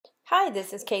Hi,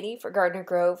 this is Katie for Gardner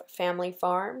Grove Family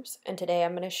Farms, and today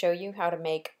I'm going to show you how to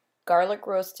make garlic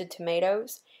roasted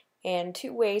tomatoes and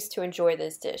 2 ways to enjoy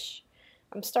this dish.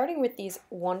 I'm starting with these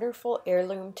wonderful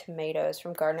heirloom tomatoes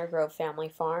from Gardner Grove Family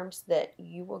Farms that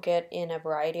you will get in a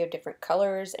variety of different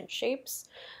colors and shapes.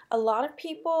 A lot of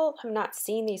people have not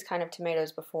seen these kind of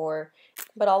tomatoes before,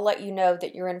 but I'll let you know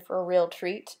that you're in for a real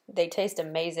treat. They taste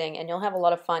amazing and you'll have a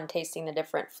lot of fun tasting the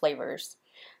different flavors.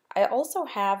 I also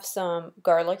have some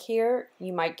garlic here.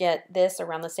 You might get this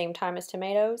around the same time as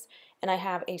tomatoes. And I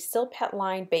have a Silpat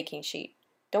lined baking sheet.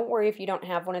 Don't worry if you don't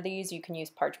have one of these, you can use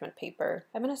parchment paper.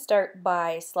 I'm going to start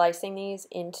by slicing these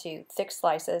into thick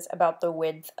slices about the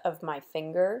width of my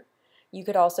finger. You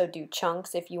could also do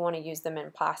chunks if you want to use them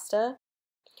in pasta.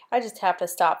 I just have to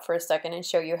stop for a second and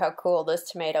show you how cool this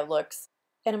tomato looks.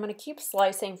 And I'm going to keep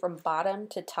slicing from bottom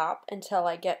to top until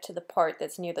I get to the part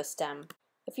that's near the stem.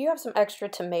 If you have some extra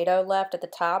tomato left at the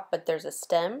top but there's a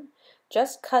stem,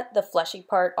 just cut the fleshy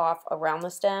part off around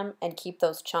the stem and keep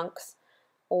those chunks.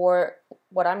 Or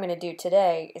what I'm going to do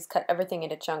today is cut everything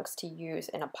into chunks to use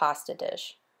in a pasta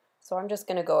dish. So I'm just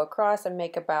going to go across and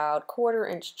make about 1/4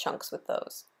 inch chunks with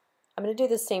those. I'm going to do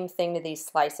the same thing to these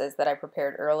slices that I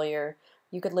prepared earlier.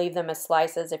 You could leave them as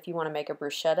slices if you want to make a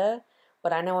bruschetta,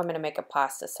 but I know I'm going to make a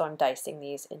pasta, so I'm dicing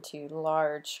these into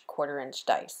large 1/4 inch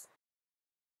dice.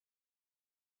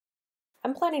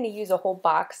 I'm planning to use a whole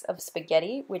box of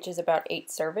spaghetti, which is about 8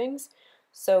 servings.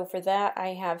 So for that I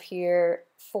have here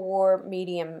 4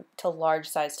 medium to large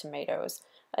sized tomatoes,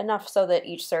 enough so that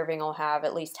each serving will have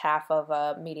at least half of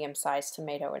a medium sized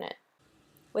tomato in it.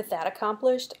 With that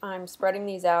accomplished, I'm spreading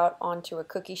these out onto a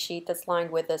cookie sheet that's lined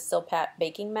with a Silpat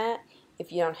baking mat.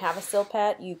 If you don't have a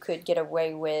Silpat, you could get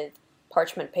away with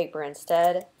parchment paper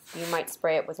instead. You might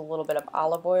spray it with a little bit of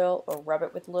olive oil or rub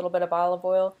it with a little bit of olive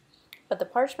oil. But the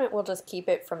parchment will just keep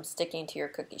it from sticking to your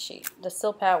cookie sheet. The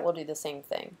Silpat will do the same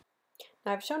thing.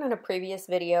 Now I've shown in a previous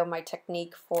video my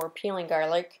technique for peeling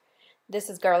garlic. This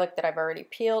is garlic that I've already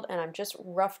peeled and I'm just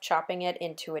rough chopping it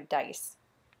into a dice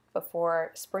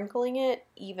before sprinkling it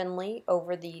evenly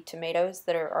over the tomatoes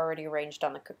that are already arranged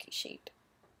on the cookie sheet.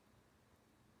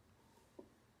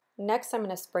 Next I'm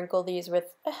going to sprinkle these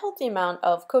with a healthy amount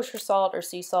of kosher salt or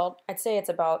sea salt. I'd say it's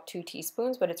about 2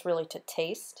 teaspoons, but it's really to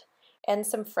taste. And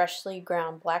some freshly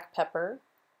ground black pepper,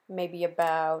 maybe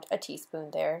about a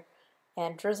teaspoon there,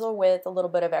 and drizzle with a little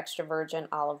bit of extra virgin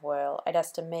olive oil. I'd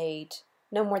estimate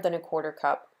no more than 1/4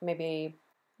 cup, maybe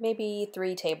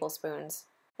 3 tablespoons.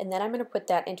 And then I'm going to put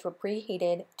that into a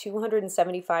preheated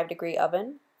 275-degree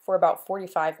oven for about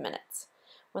 45 minutes.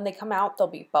 When they come out, they'll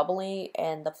be bubbly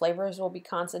and the flavors will be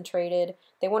concentrated.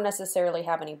 They won't necessarily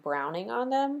have any browning on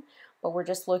them, but we're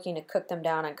just looking to cook them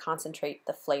down and concentrate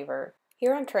the flavor.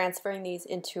 Here I'm transferring these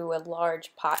into a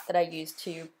large pot that I used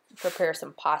to prepare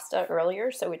some pasta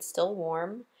earlier, so it's still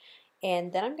warm.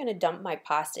 And then I'm going to dump my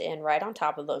pasta in right on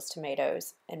top of those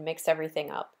tomatoes and mix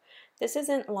everything up. This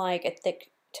isn't like a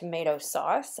thick tomato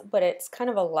sauce, but it's kind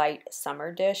of a light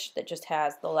summer dish that just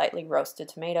has the lightly roasted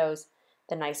tomatoes,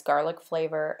 the nice garlic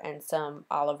flavor, and some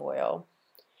olive oil.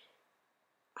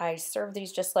 I serve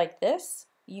these just like this.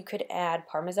 You could add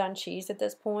Parmesan cheese at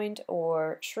this point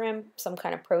or shrimp, some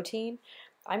kind of protein.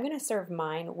 I'm going to serve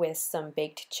mine with some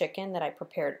baked chicken that I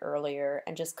prepared earlier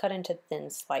and just cut into thin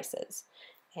slices.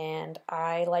 And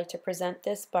I like to present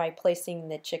this by placing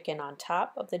the chicken on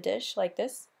top of the dish like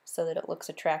this so that it looks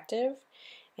attractive.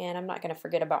 And I'm not going to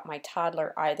forget about my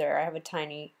toddler either. I have a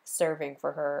tiny serving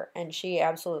for her and she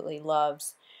absolutely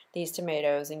loves these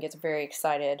tomatoes and gets very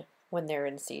excited when they're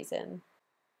in season.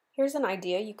 Here's an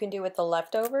idea you can do with the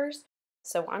leftovers.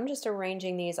 So I'm just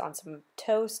arranging these on some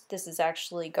toast. This is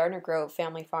actually Gardner Grove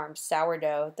Family Farms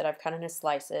sourdough that I've cut into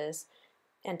slices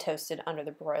and toasted under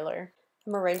the broiler.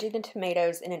 I'm arranging the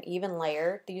tomatoes in an even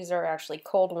layer. These are actually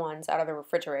cold ones out of the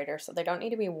refrigerator, so they don't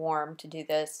need to be warm to do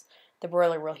this. The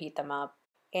broiler will heat them up.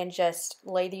 And just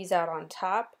lay these out on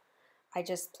top. I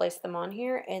just place them on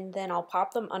here and then I'll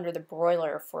pop them under the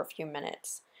broiler for a few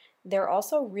minutes. They're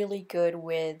also really good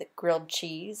with grilled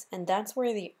cheese, and that's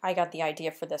where I got the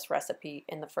idea for this recipe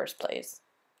in the first place.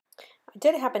 I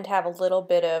did happen to have a little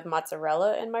bit of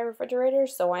mozzarella in my refrigerator,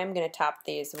 so I'm going to top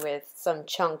these with some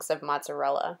chunks of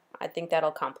mozzarella. I think that'll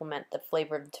complement the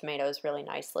flavor of the tomatoes really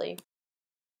nicely.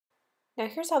 Now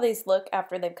here's how these look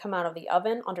after they've come out of the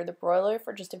oven under the broiler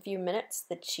for just a few minutes.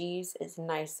 The cheese is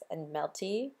nice and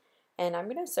melty. And I'm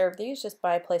going to serve these just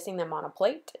by placing them on a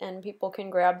plate and people can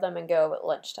grab them and go at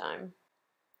lunchtime.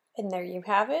 And there you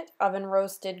have it, oven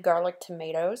roasted garlic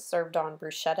tomatoes served on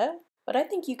bruschetta. But I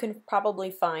think you can probably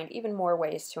find even more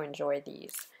ways to enjoy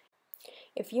these.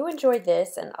 If you enjoyed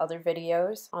this and other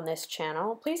videos on this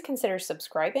channel, please consider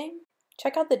subscribing.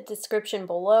 Check out the description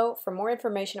below for more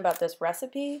information about this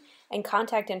recipe and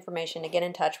contact information to get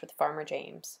in touch with Farmer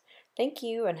James. Thank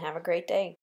you and have a great day.